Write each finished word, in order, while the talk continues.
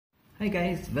Hi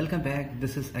guys, welcome back.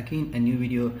 This is again a new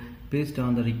video based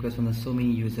on the request from the so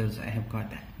many users. I have got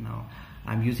that. Now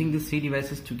I'm using these three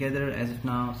devices together as of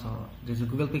now. So this is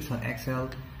Google Pixel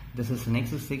XL, this is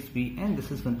Nexus 6P, and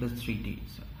this is OnePlus 3T.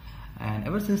 And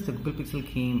ever since the Google Pixel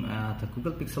came, the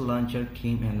Google Pixel launcher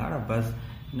came a lot of buzz.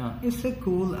 Now it's so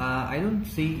cool. I don't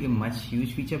see a much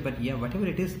huge feature, but yeah, whatever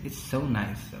it is, it's so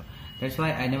nice. So that's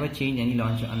why I never change any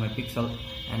launcher on my Pixel,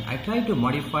 and I try to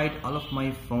modify all of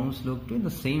my phones look to in the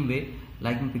same way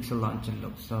like my Pixel launcher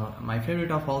looks. So my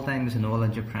favorite of all time is Nova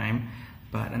Launcher Prime,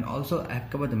 and also I've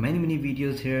covered many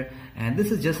videos here, and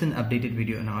this is just an updated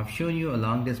video. Now I've shown you a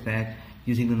long days back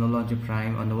using the Nova Launcher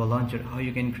Prime or Nova Launcher how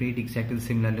you can create exactly the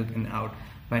similar look in out.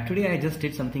 But today I just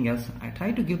did something else. I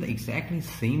tried to give the exactly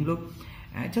same look.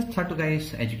 I just thought to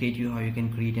guys educate you how you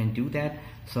can create and do that.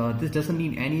 So this doesn't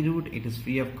need any root, it is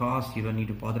free of cost, you don't need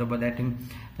to bother about that thing.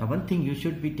 Now one thing you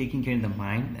should be taking care in the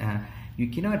mind, you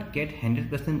cannot get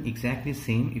 100% exactly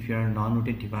same if you are on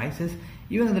non-rooted devices.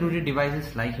 Even on the rooted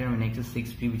devices like here on Nexus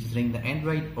 6P, which is running the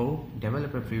Android O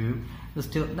developer preview, so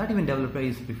still not even developer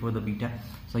is before the beta,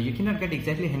 so you cannot get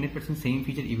exactly 100% same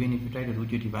feature even if you try to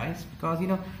root your device, because you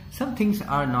know some things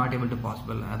are not able to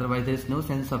possible. Otherwise there is no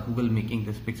sense of Google making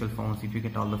this Pixel phones if you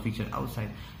get all the feature outside.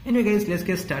 Anyway guys, let's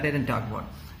get started and talk about.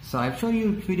 So I've shown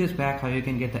you videos back how you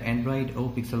can get the Android O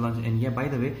Pixel launcher, and yeah, by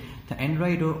the way, the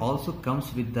Android O also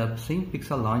comes with the same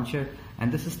Pixel launcher,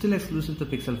 and this is still exclusive to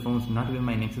Pixel phones, not even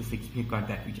my Nexus 6P got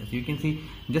that feature. So you can see,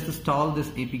 just install this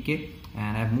APK,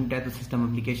 and I've moved out the system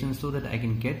application so that I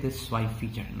can get this swipe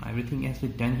feature. Now everything has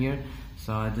been done here.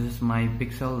 So this is my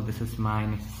Pixel, this is my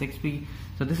Nexus 6P.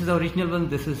 So this is the original one,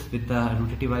 this is with the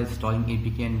rooted device installing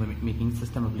APK and making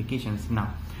system applications.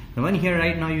 Now the one here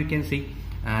right now you can see,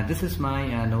 this is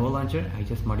my Nova launcher. I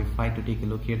just modified to take a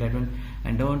look here, that one,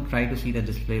 and don't try to see the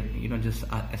display, you know, just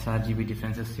sRGB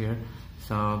differences here.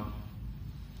 So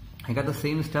I got the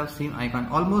same stuff, same icon,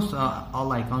 almost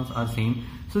all icons are same,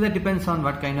 so that depends on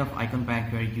what kind of icon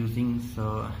pack you are using.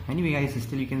 So anyway guys,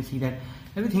 still you can see that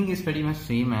everything is pretty much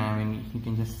same. I mean, you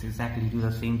can just exactly do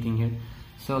the same thing here.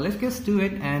 So let's get to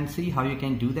it and see how you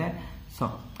can do that.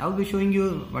 So I'll be showing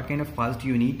you what kind of files do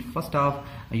you need. First off,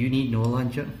 you need Nova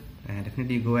launcher.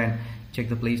 Definitely go and check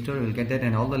the Play Store, you will get that,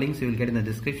 and all the links you will get in the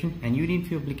description. And you need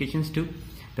few applications too.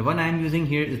 The one I am using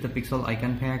here is the Pixel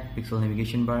icon pack, Pixel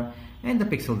navigation bar, and the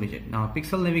Pixel widget. Now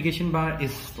Pixel navigation bar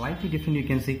is slightly different. You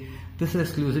can see this is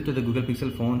exclusive to the Google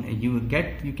Pixel phone. You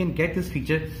can get this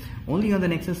feature only on the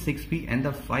Nexus 6P and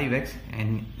the 5X,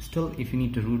 and still if you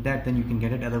need to root that, then you can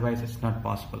get it, otherwise it's not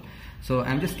possible. So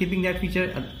I'm just keeping that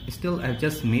feature. Still I've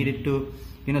just made it to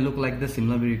look like the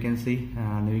similar way. You can see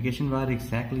navigation bar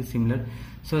exactly similar.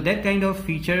 So that kind of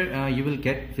feature you will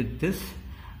get with this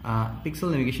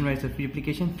Pixel navigation bar. It's a free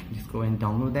application. Just go and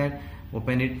download that,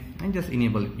 open it, and just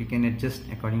enable it. You can adjust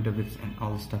according to this and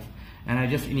all stuff. And I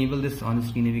just enable this on the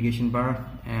screen navigation bar.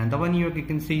 And the one here you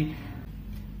can see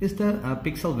is the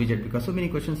Pixel widget, because so many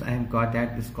questions I have got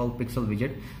that is called Pixel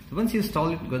widget. So once you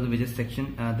install it, go to the widget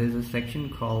section. There's a section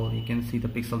called, you can see the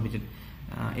Pixel widget.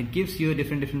 It gives you a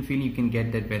different feeling. You can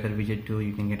get that weather widget too,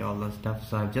 you can get all the stuff.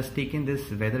 So I've just taken this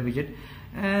weather widget,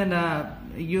 and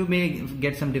you may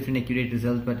get some different accurate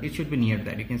results, but it should be near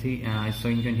that. You can see it's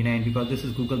showing 29 because this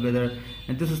is Google weather,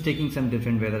 and this is taking some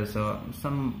different weather, so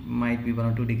some might be 1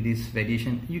 or 2 degrees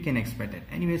variation. You can expect that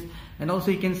anyways. And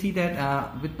also you can see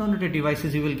that with non-rooted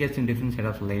devices you will get some different set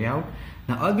of layout.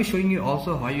 Now I'll be showing you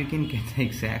also how you can get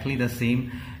exactly the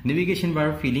same navigation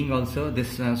bar feeling, also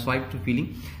this swipe to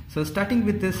feeling. So starting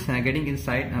with this, getting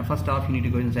inside, first off you need to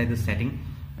go inside the setting,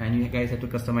 and you guys have to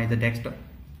customize the desktop,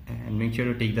 and make sure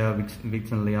to take the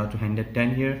width and layout to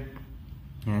 110 here.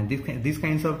 And these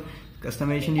kinds of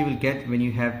customization you will get when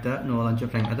you have the Nova Launcher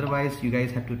Prime. Otherwise you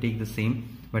guys have to take the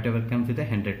same whatever comes with the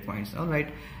 100 points.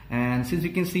 Alright, and since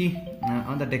you can see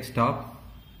on the desktop,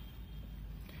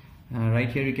 right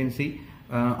here you can see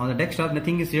on the desktop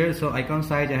nothing is here, so icon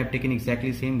size I have taken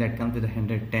exactly same that comes with the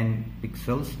 110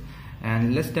 pixels.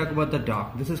 And let's talk about the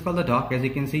dock. This is called the dock. As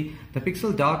you can see, the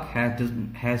Pixel dock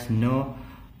has no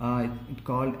it's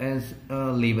called as a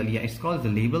label. Yeah, it's called the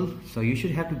label. So you should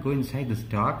have to go inside this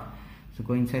dock. So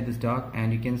go inside this dock,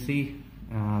 and you can see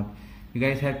you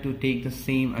guys have to take the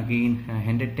same again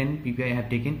 110 ppi I have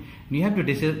taken. And you have to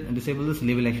disable this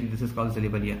label. Actually this is called the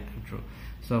label. Yeah, true.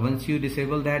 So once you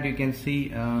disable that, you can see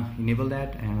enable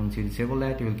that, and once you disable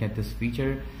that you will get this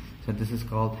feature. So this is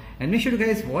called, and make sure you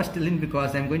guys watch the link,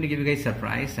 because I'm going to give you guys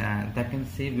surprise that can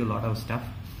save you a lot of stuff.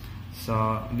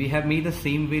 So we have made the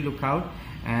same way look out,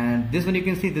 and this one you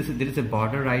can see there is a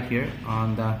border right here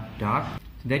on the dock,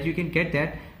 so that you can get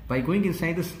that By going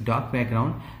inside this dark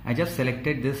background, I just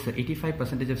selected this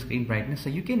 85% of screen brightness, so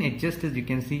you can adjust as you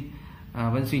can see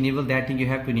Once you enable that thing, you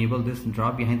have to enable this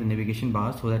drop behind the navigation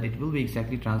bar so that it will be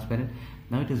exactly transparent.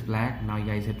 Now it is black. Now you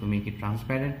guys have to make it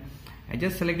transparent. I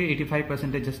just selected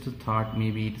 85% just to thought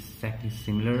maybe it's exactly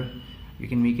similar. You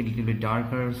can make it a little bit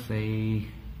darker, say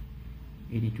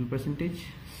 82%,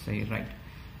 say right.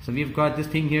 So we've got this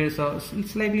thing here, so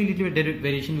slightly little bit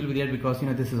variation will be there because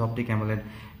this is optic AMOLED.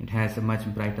 It has a much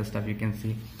brighter stuff, you can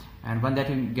see. And one that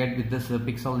you get with this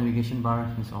pixel navigation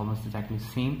bar is almost exactly the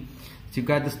same. So you've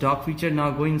got this dock feature.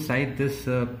 Now go inside this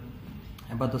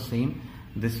about the same,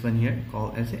 this one here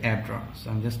called as a app drawer. So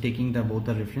I'm just taking both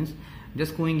the reference,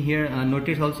 just going here.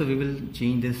 Notice also we will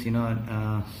change this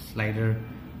slider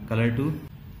color to.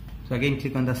 So again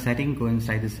click on the setting, go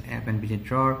inside this app and widget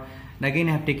drawer. And again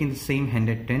I have taken the same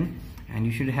 110, and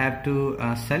you should have to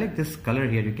select this color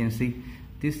here. You can see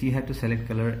this, you have to select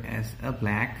color as a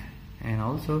black, and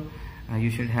also you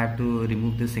should have to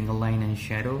remove the single line and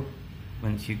shadow.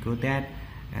 Once you go that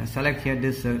and select here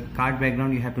this card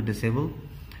background, you have to disable,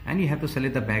 and you have to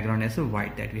select the background as a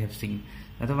white that we have seen,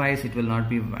 otherwise it will not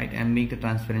be white, and make the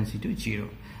transparency to 0.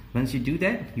 Once you do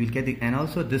that, you will get the, and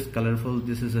also this colorful,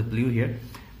 this is a blue here.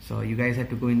 So you guys have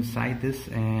to go inside this,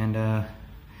 and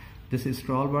this is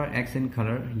scroll bar accent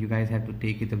color, you guys have to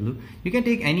take it the blue. You can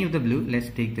take any of the blue. Let's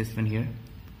take this one here.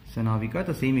 So now we got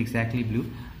the same exactly blue,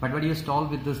 but when you install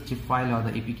with this zip file or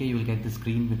the APK, you will get this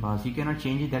green because you cannot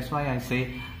change it. That's why I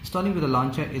say installing with the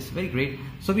launcher is very great.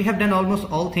 So we have done almost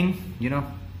all things,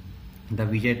 the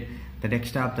widget, the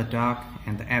desktop, the dock,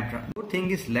 and the app drawer. Good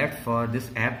thing is left for this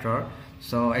app drawer.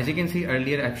 So as you can see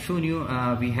earlier, I've shown you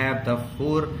we have the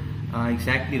 4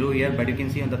 exactly row here, but you can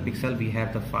see on the pixel we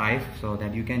have the 5, so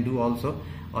that you can do also.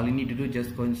 All you need to do,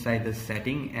 just go inside the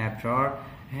setting, app drawer,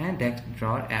 and desk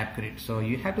drawer app grid. So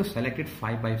you have to select it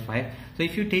 5 by 5. So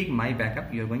if you take my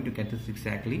backup, you're going to get this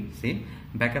exactly same.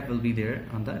 Backup will be there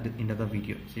on the end of the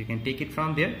video, so you can take it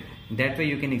from there. That way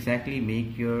you can exactly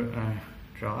make your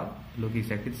drawer look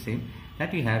exactly the same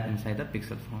that you have inside the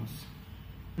pixel phones.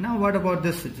 Now what about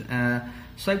this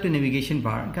swipe to navigation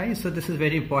bar, guys? So this is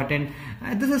very important.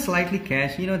 This is slightly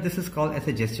cached. This is called as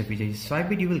a gesture feature. You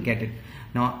swipe it, you will get it.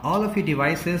 Now all of your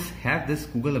devices have this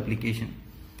Google application.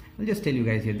 I'll just tell you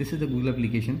guys here, this is the Google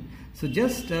application. So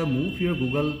just move your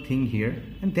Google thing here,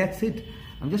 and that's it.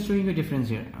 I'm just showing you a difference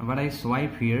here. What I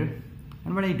swipe here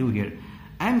and what I do here,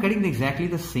 I'm getting exactly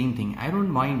the same thing. I don't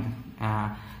mind.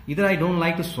 Either I don't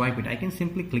like to swipe it, I can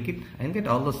simply click it, I'll get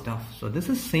all the stuff. So this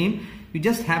is same. You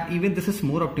just have, even this is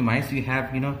more optimized. You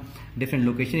have different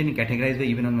location and categorized way.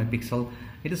 Even on my pixel,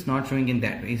 it is not showing in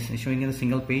that way. It's showing in a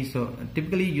single page. So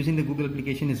typically using the Google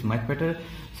application is much better.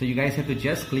 So you guys have to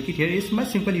just click it here. It's much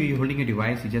simple. You're holding a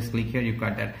device, you just click here, you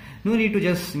got that. No need to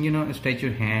just stretch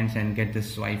your hands and get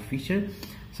this swipe feature.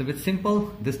 So with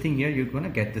simple this thing here, you're gonna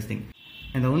get this thing.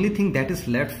 And the only thing that is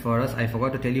left for us, I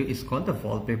forgot to tell you, is called the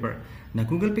wallpaper. Now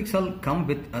Google Pixel come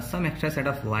with some extra set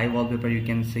of live wallpaper. You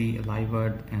can see live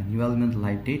word and new element,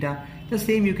 live data. The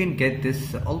same you can get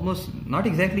this almost, not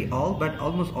exactly all, but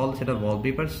almost all set of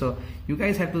wallpapers. So you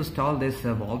guys have to install this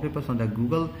wallpapers on the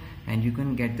Google, and you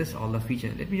can get this all the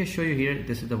feature. Let me just show you here.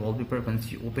 This is the wallpaper. Once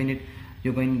you open it,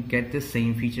 you're going to get this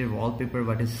same feature, wallpaper,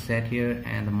 what is set here,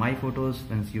 and the my photos.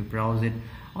 Once you browse it,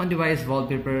 on device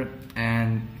wallpaper,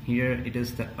 and here it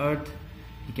is the earth.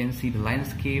 You can see the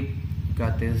landscape,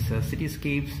 got this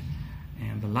cityscapes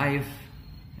and the life,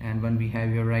 and one we have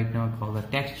here right now called the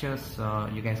textures. So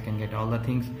you guys can get all the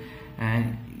things,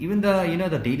 and even the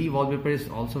the daily wallpaper is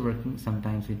also working.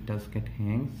 Sometimes it does get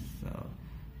hanged, so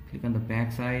click on the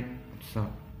back side.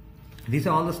 So these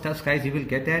are all the stuffs, guys. You will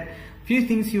get that. Few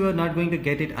things you are not going to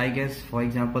get it, I guess. For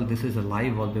example, this is a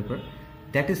live wallpaper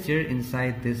that is here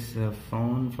inside this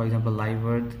phone. For example, live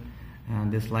earth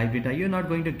and this live data, you're not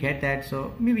going to get that.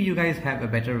 So maybe you guys have a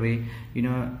better way,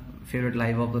 favorite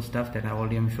live of the stuff that I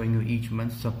already am showing you each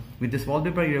month. So with this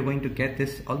wallpaper, you're going to get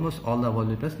this almost all the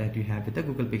wallpapers that you have with the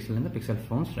Google Pixel and the Pixel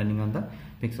phones running on the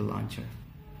Pixel launcher.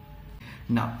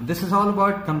 Now this is all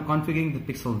about configuring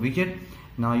the Pixel widget.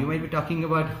 Now you might be talking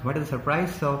about what is the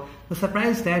surprise. So the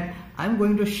surprise is that I'm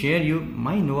going to share you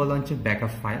my Nova Launcher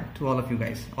backup file to all of you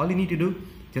guys. All you need to do,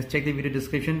 just check the video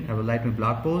description. I will write my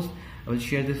blog post. I will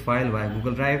share this file via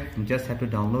Google Drive. You just have to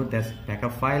download this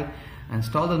backup file,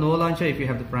 install the Nova Launcher. If you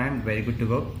have the Prime, very good to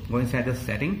go. Go inside the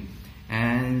setting,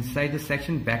 and inside the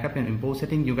section backup and import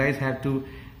setting, you guys have to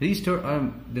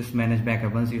restore this manage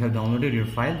backup. Once you have downloaded your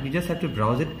file, you just have to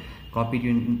browse it, copy it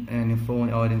in your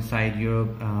phone or inside your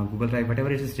Google Drive,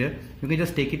 whatever it is there. You can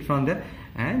just take it from there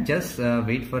and just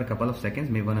wait for a couple of seconds,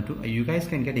 maybe 1 or 2. You guys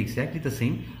can get exactly the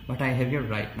same what I have here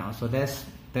right now. So that's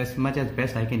that's much as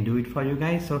best I can do it for you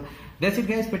guys. So that's it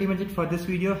guys, pretty much it for this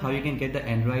video, how you can get the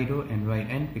Android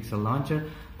N Pixel launcher.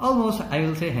 Almost I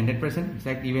will say 100%. In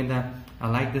fact, even I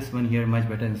like this one here much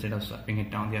better instead of swiping it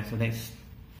down there. So that's.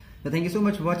 So thank you so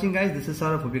much for watching guys. This is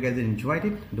Saurabh. Hope you guys enjoyed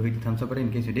it. Do hit the thumbs up button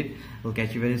in case you did. We'll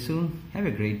catch you very soon. Have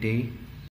a great day.